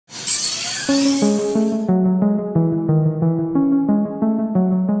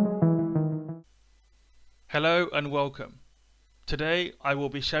Hello and welcome. Today I will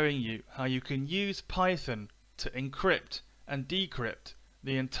be showing you how you can use Python to encrypt and decrypt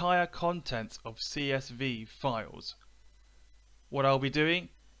the entire contents of CSV files. What I'll be doing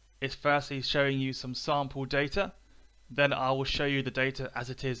is firstly showing you some sample data, then I will show you the data as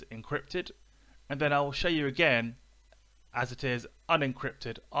it is encrypted, and then I will show you again as it is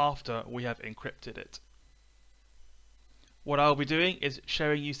unencrypted after we have encrypted it. What I'll be doing is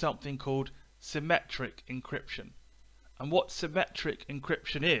showing you something called symmetric encryption. And what symmetric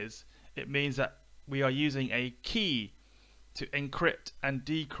encryption is, it means that we are using a key to encrypt and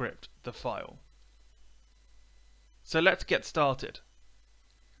decrypt the file. So let's get started.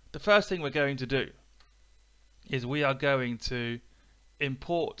 The first thing we're going to do is we are going to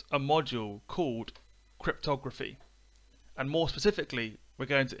import a module called cryptography. And more specifically, we're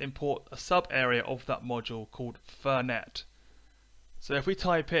going to import a sub-area of that module called fernet. So if we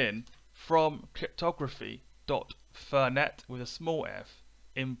type in from cryptography.fernet with a small f,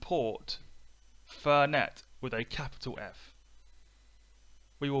 import fernet with a capital F,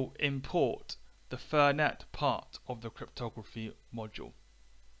 we will import the fernet part of the cryptography module.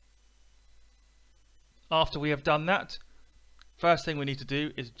 After we have done that, first thing we need to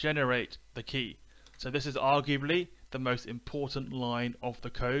do is generate the key. So this is arguably the most important line of the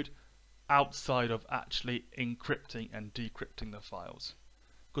code outside of actually encrypting and decrypting the files,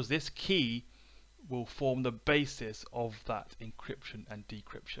 because this key will form the basis of that encryption and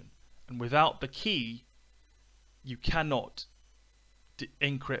decryption. And without the key, you cannot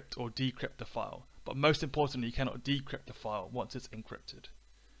encrypt or decrypt the file. But most importantly, you cannot decrypt the file once it's encrypted.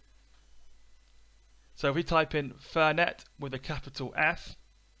 So if we type in fernet with a capital F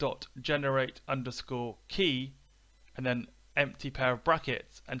dot generate underscore key and then empty pair of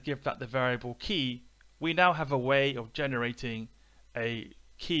brackets and give that the variable key, we now have a way of generating a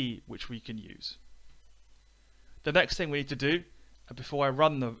key which we can use. The next thing we need to do before I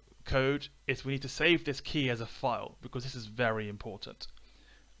run the code is we need to save this key as a file, because this is very important.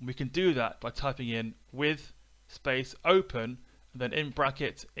 And we can do that by typing in with space open and then in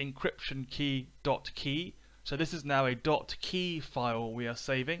brackets encryption key dot key. So this is now a dot key file we are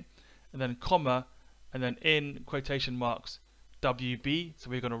saving, and then comma and then in quotation marks WB. So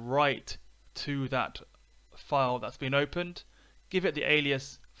we're going to write to that file that's been opened, give it the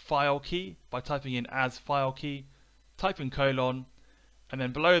alias file key by typing in as file key, type in colon, and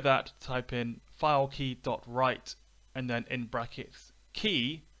then below that type in file key dot write and then in brackets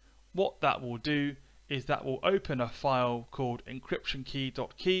key. What that will do is that will open a file called encryption key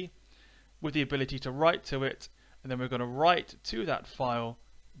dot key with the ability to write to it, and then we're going to write to that file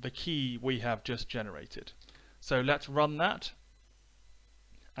the key we have just generated. So let's run that,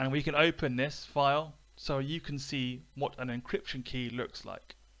 and we can open this file so you can see what an encryption key looks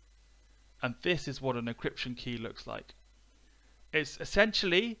like. And this is what an encryption key looks like. It's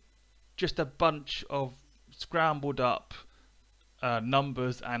essentially just a bunch of scrambled up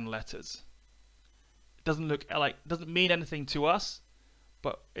numbers and letters. It doesn't mean anything to us,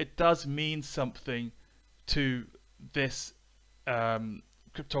 but it does mean something to this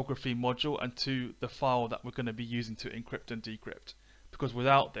cryptography module and to the file that we're going to be using to encrypt and decrypt, because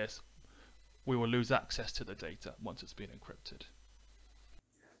without this we will lose access to the data once it's been encrypted.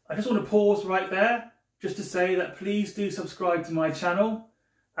 I just want to pause right there just to say that please do subscribe to my channel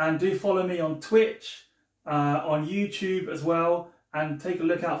and do follow me on Twitch, on YouTube as well, and take a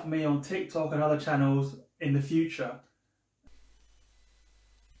look out for me on TikTok and other channels in the future.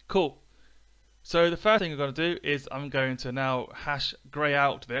 Cool. So the first thing I'm going to do is I'm going to now hash grey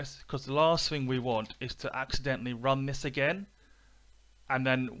out this, because the last thing we want is to accidentally run this again, and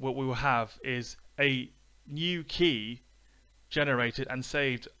then what we will have is a new key generated and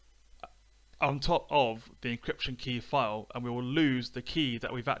saved on top of the encryption key file, and we will lose the key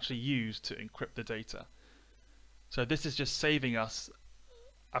that we've actually used to encrypt the data. So this is just saving us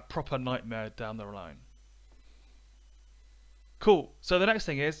a proper nightmare down the line. Cool. So the next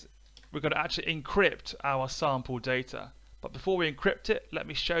thing is we're going to actually encrypt our sample data. But before we encrypt it, let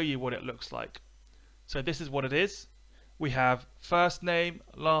me show you what it looks like. So this is what it is. We have first name,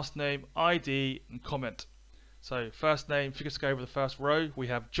 last name, ID, and comment. So first name, if you just go over the first row, we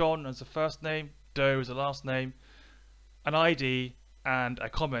have John as the first name, Doe as the last name, an ID, and a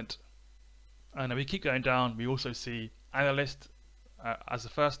comment. And if we keep going down, we also see analyst as the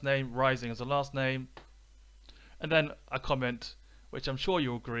first name, rising as the last name, and then a comment, which I'm sure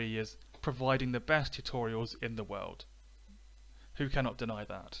you'll agree is providing the best tutorials in the world. Who cannot deny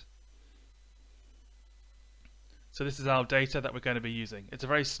that? So this is our data that we're going to be using. It's a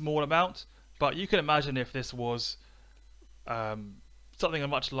very small amount, But you can imagine if this was something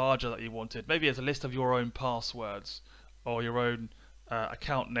much larger that you wanted, maybe as a list of your own passwords or your own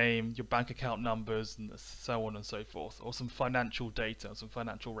account name, your bank account numbers, and so on and so forth, or some financial data, some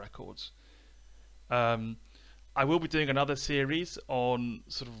financial records. I will be doing another series on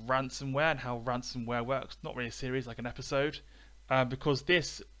sort of ransomware and how ransomware works. Not really a series, like an episode, because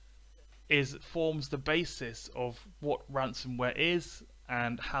this forms the basis of what ransomware is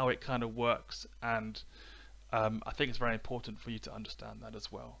and how it kind of works, and I think it's very important for you to understand that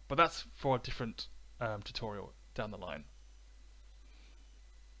as well. But that's for a different tutorial down the line.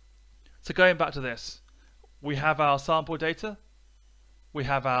 So going back to this, we have our sample data, we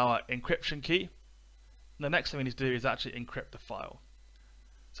have our encryption key. The next thing we need to do is actually encrypt the file.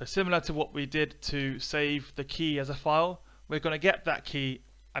 So similar to what we did to save the key as a file, we're going to get that key,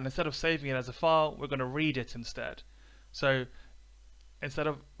 and instead of saving it as a file, we're going to read it instead. So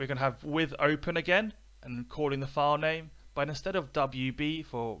we're going to have with open again and calling the file name, but instead of WB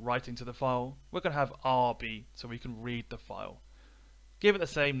for writing to the file, we're going to have RB so we can read the file. Give it the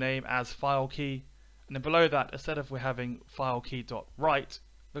same name as file key, and then below that, instead of we're having file key.write,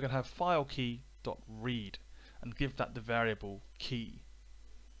 we're going to have file key.read and give that the variable key.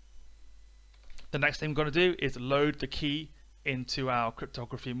 The next thing we're going to do is load the key into our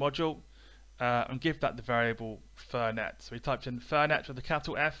cryptography module and give that the variable fernet. So we typed in fernet with a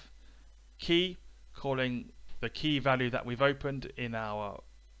capital F, key, calling the key value that we've opened in our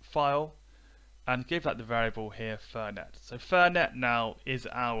file, and give that the variable here fernet. So fernet now is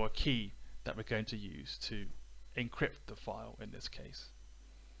our key that we're going to use to encrypt the file in this case.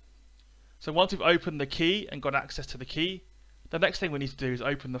 So once we've opened the key and got access to the key, the next thing we need to do is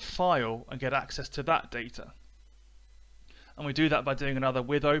open the file and get access to that data. And we do that by doing another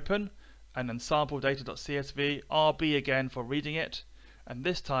with open and then sample data.csv, RB again for reading it, and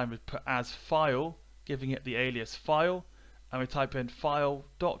this time we put as file, giving it the alias file, and we type in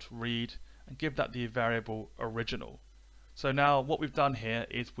file.read and give that the variable original. So now what we've done here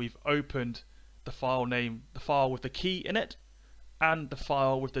is we've opened the file name, the file with the key in it, and the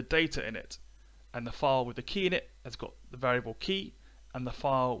file with the data in it. And the file with the key in it has got the variable key, and the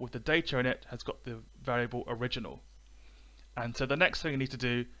file with the data in it has got the variable original. And so the next thing we need to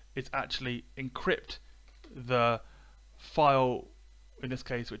do is actually encrypt the file, in this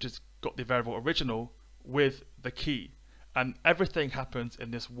case, which has got the variable original, with the key. And everything happens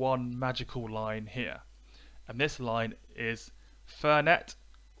in this one magical line here. And this line is fernet,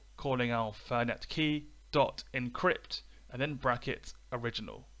 calling our fernet key, dot encrypt, and then brackets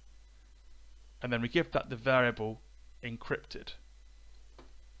original. And then we give that the variable encrypted.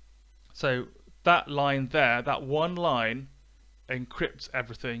 So that line there, that one line, encrypts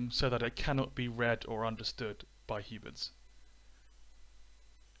everything so that it cannot be read or understood by humans.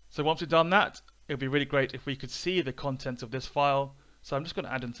 So once we've done that, it would be really great if we could see the contents of this file. So I'm just going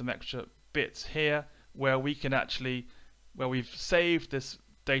to add in some extra bits here where we can actually, where we've saved this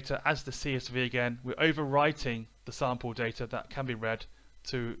data as the CSV again, we're overwriting the sample data that can be read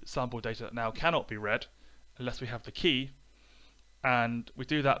to sample data that now cannot be read unless we have the key. And we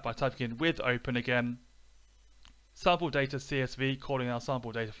do that by typing in with open again, sample data CSV, calling our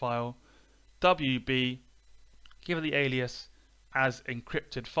sample data file, WB, give it the alias as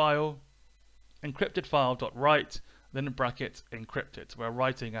encrypted file dot write, then in brackets encrypted. So we're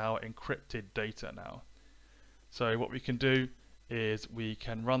writing our encrypted data now. So what we can do is we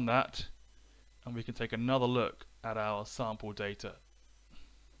can run that and we can take another look at our sample data.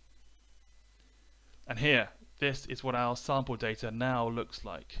 And here, this is what our sample data now looks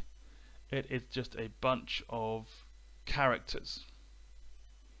like. It is just a bunch of characters.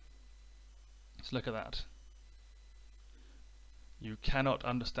 Let's look at that. You cannot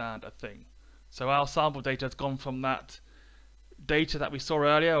understand a thing. So our sample data has gone from that data that we saw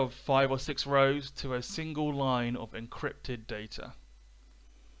earlier of 5 or 6 rows to a single line of encrypted data.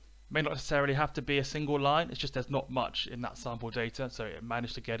 May not necessarily have to be a single line, it's just there's not much in that sample data, so it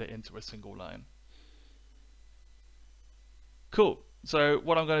managed to get it into a single line. Cool. So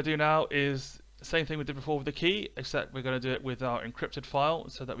what I'm going to do now is the same thing we did before with the key, except we're going to do it with our encrypted file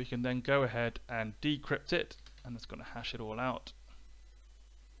so that we can then go ahead and decrypt it, and it's going to hash it all out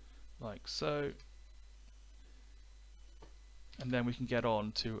like so. And then we can get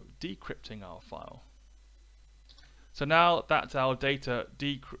on to decrypting our file. So now that's our data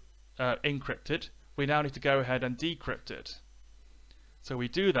encrypted, we now need to go ahead and decrypt it. So we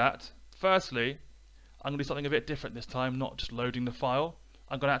do that. Firstly, I'm going to do something a bit different this time, not just loading the file.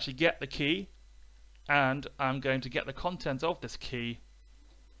 I'm going to actually get the key, and I'm going to get the contents of this key,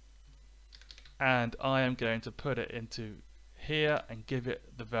 and I am going to put it into here and give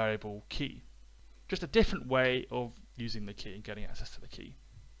it the variable key. just a different way of using the key and getting access to the key.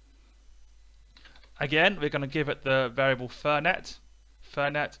 Again, we're going to give it the variable fernet.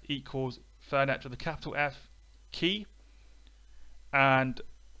 Fernet equals fernet with a capital F key. And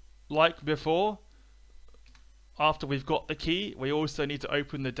like before, after we've got the key, we also need to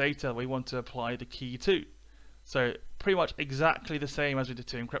open the data we want to apply the key to. So pretty much exactly the same as we did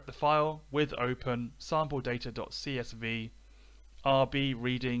to encrypt the file, with open sample data.csv, RB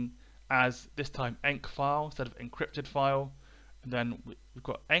reading as this time enc file instead of encrypted file, and then we've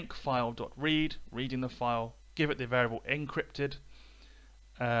got enc file.read, reading the file, give it the variable encrypted,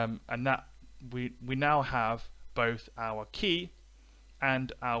 and that we now have both our key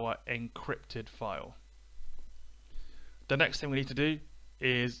and our encrypted file. The next thing we need to do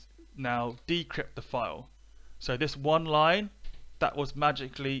is now decrypt the file. So this one line that was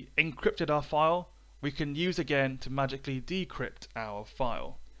magically encrypted our file, we can use again to magically decrypt our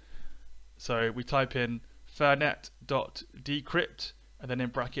file. So we type in fernet.decrypt and then in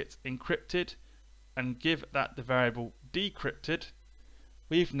brackets encrypted and give that the variable decrypted.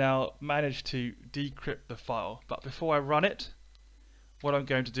 We've now managed to decrypt the file, but before I run it, what I'm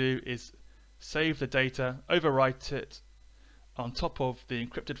going to do is save the data, overwrite it on top of the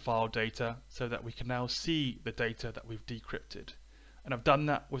encrypted file data so that we can now see the data that we've decrypted. And I've done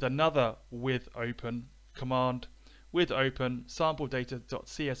that with another with open command, with open sample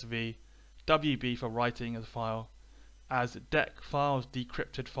data.csv, wb for writing as a file, as dec files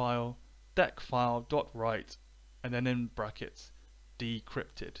decrypted file, dec file.write, and then in brackets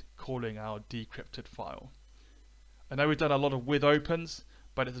decrypted, calling our decrypted file. I know we've done a lot of with opens,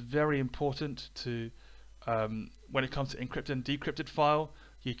 but it's very important to when it comes to encrypted and decrypted file,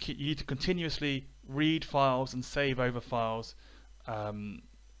 you need to continuously read files and save over files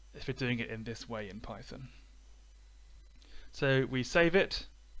if you're doing it in this way in Python. So we save it,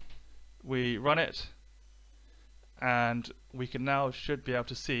 we run it, and we can now should be able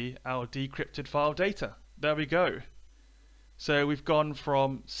to see our decrypted file data. There we go. So we've gone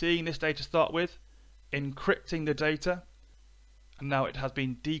from seeing this data to start with, encrypting the data, and now it has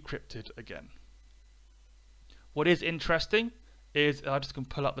been decrypted again. What is interesting is, I'm just going to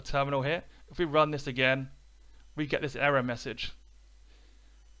pull up the terminal here, if we run this again, we get this error message.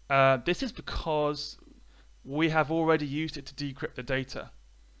 This is because we have already used it to decrypt the data.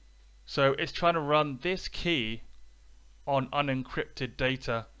 So it's trying to run this key on unencrypted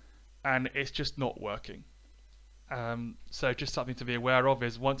data and it's just not working. So just something to be aware of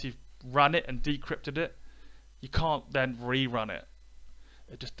is once you've run it and decrypted it, you can't then rerun it.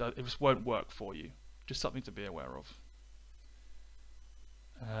 It just won't work for you. Just something to be aware of.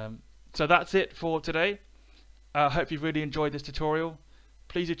 So that's it for today. I hope you've really enjoyed this tutorial.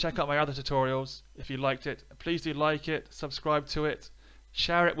 Please do check out my other tutorials if you liked it. Please do like it, subscribe to it,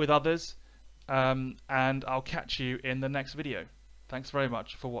 share it with others, and I'll catch you in the next video. Thanks very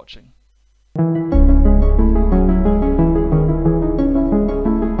much for watching.